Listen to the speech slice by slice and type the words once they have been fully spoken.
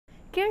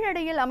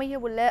கீழடியில்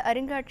அமையவுள்ள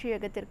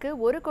அருங்காட்சியகத்திற்கு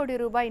 1 கோடி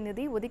ரூபாய்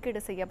நிதி ஒதுக்கீடு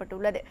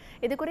செய்யப்பட்டுள்ளது.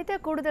 இது குறித்த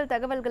கூடுதல்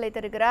தகவல்களை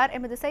தருகிறார்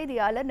எமது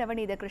செய்தியாளர்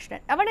நவநீத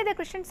கிருஷ்ணன். நவநீத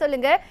கிருஷ்ணன்,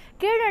 சொல்லுங்க,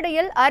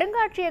 கீழடியில்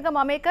அருங்காட்சியகம்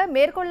அமைக்க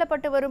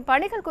மேற்கொள்ளப்பட்டு வரும்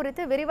பணிகள்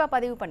குறித்து விரிவா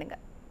பதிவு பண்ணுங்க.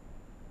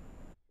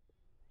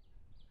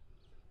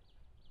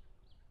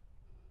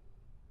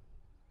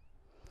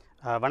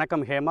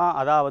 வணக்கம் ஹேமா.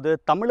 அதாவது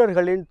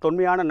தமிழர்களின்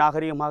தொன்மையான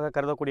நாகரிகமாக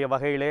கருதக்கூடிய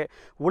வகையிலே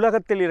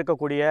உலகத்தில்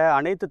இருக்கக்கூடிய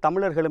அனைத்து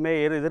தமிழர்களுமே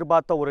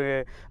எதிர்பார்த்த ஒரு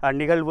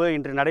நிகழ்வு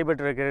இன்று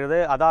நடைபெற்றிருக்கிறது.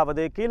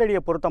 அதாவது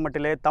கீழடியை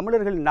பொறுத்தமட்டிலே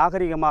தமிழர்களின்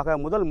நாகரிகமாக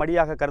முதல்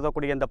மடியாக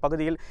கருதக்கூடிய இந்த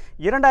பகுதியில்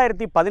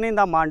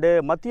 2015ஆம் ஆண்டு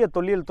மத்திய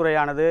தொல்லியல்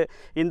துறையானது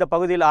இந்த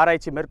பகுதியில்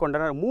ஆராய்ச்சி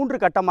மேற்கொண்டனர்.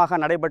 3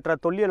 கட்டமாக நடைபெற்ற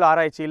தொல்லியல்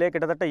ஆராய்ச்சியிலே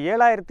கிட்டத்தட்ட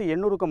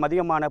 7800க்கும்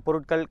அதிகமான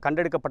பொருட்கள்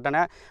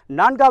கண்டெடுக்கப்பட்டன.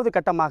 4வது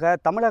கட்டமாக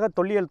தமிழக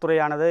தொல்லியல்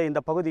துறையானது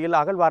இந்த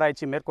பகுதியில்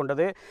அகழ்வாராய்ச்சி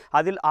மேற்கொண்டது.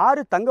 அதில்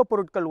 6 தங்கப்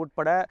பொருட்கள்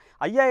உட்பட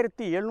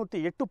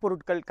 5708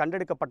 பொருட்கள்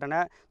கண்டெடுக்கப்பட்டன.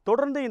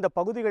 தொடர்ந்து இந்த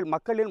பகுதிகள்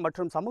மக்களின்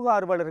மற்றும் சமூக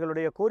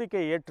ஆர்வலர்களுடைய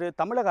கோரிக்கையை ஏற்று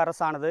தமிழக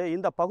அரசானது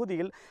இந்த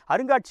பகுதியில்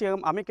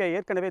அருங்காட்சியகம் அமைக்க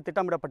ஏற்கனவே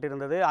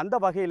திட்டமிடப்பட்டிருந்தது. அந்த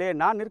வகையிலே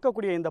நான்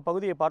நிற்கக்கூடிய இந்த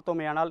பகுதியை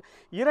பார்த்தோமேயானால்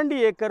 2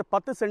 ஏக்கர்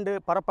 10 சென்ட்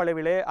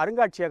பரப்பளவிலே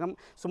அருங்காட்சியகம்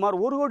சுமார்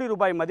 1 கோடி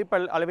ரூபாய்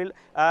மதிப்பளவில்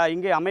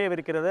இங்கே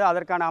அமையவிருக்கிறது.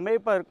 அதற்கான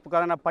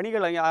அமைப்பதற்கான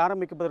பணிகள்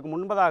ஆரம்பிப்பதற்கு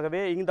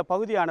முன்பதாகவே இந்த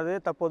பகுதியானது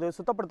தற்போது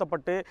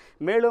சுத்தப்படுத்தப்பட்டு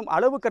மேலும்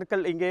அளவு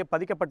கற்கள் இங்கே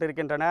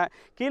பதிக்கப்பட்டிருக்கின்றன.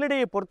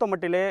 கீழடியை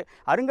பொறுத்தமட்டிலே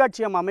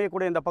அருங்காட்சியகம்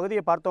அமையக்கூடிய இந்த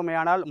பகுதியை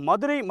பார்த்தோமேயானால்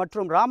மதுரை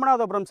மற்றும்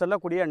ராமநாதபுரம்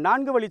செல்லக்கூடிய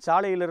 4 வழி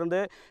சாலையிலிருந்து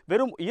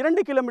வெறும்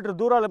 2 கிலோமீட்டர்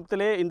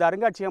தூரத்திலே இந்த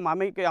அருங்காட்சியகம்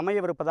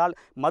அமையவிருப்பதால்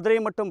மதுரை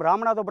மற்றும்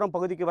ராமநாதபுரம்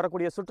பகுதிக்கு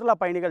வரக்கூடிய சுற்றுலா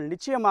பயணிகள்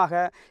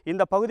நிச்சயமாக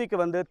இந்த பகுதிக்கு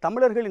வந்து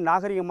தமிழர்களின்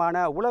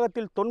நாகரிகமான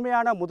உலகத்தில்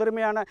தொன்மையான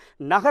முதன்மையான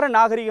நகர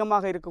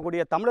நாகரிகமாக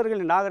இருக்கக்கூடிய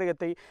தமிழர்களின்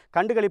நாகரிகத்தை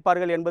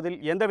கண்டுகளிப்பார்கள் என்பதில்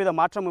எந்தவித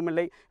மாற்றமும்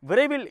இல்லை.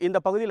 விரைவில் இந்த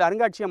பகுதியில்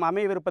அருங்காட்சியகம்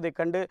அமையவிருப்பதைக்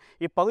கண்டு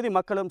இப்பகுதி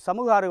மக்களும்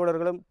சமூக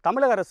ஆர்வலர்களும்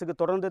தமிழக அரசுக்கு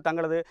தொடர்ந்து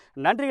தங்களது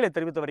நன்றிகளை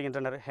தெரிவித்து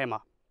வருகின்றனர். ஹேமா,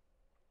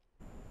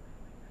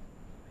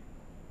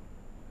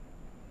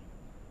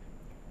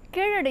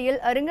 கீழடியில்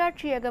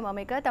அருங்காட்சியகம்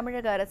அமைக்க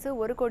தமிழக அரசு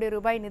 1 கோடி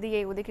ரூபாய்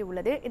நிதியை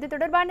ஒதுக்கியுள்ளது. இது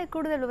தொடர்பான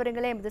கூடுதல்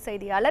விவரங்களை எமது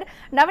செய்தியாளர்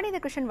நவநீத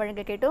கிருஷ்ணன்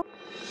வழங்க கேட்டோம்.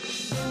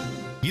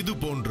 இது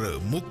போன்ற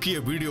முக்கிய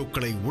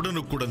வீடியோக்களை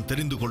உடனுக்குடன்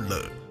தெரிந்து கொள்ள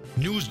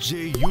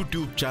NewsJ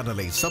யூடியூப்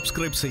சேனலை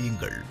சப்ஸ்கிரைப்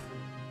செய்யுங்கள்.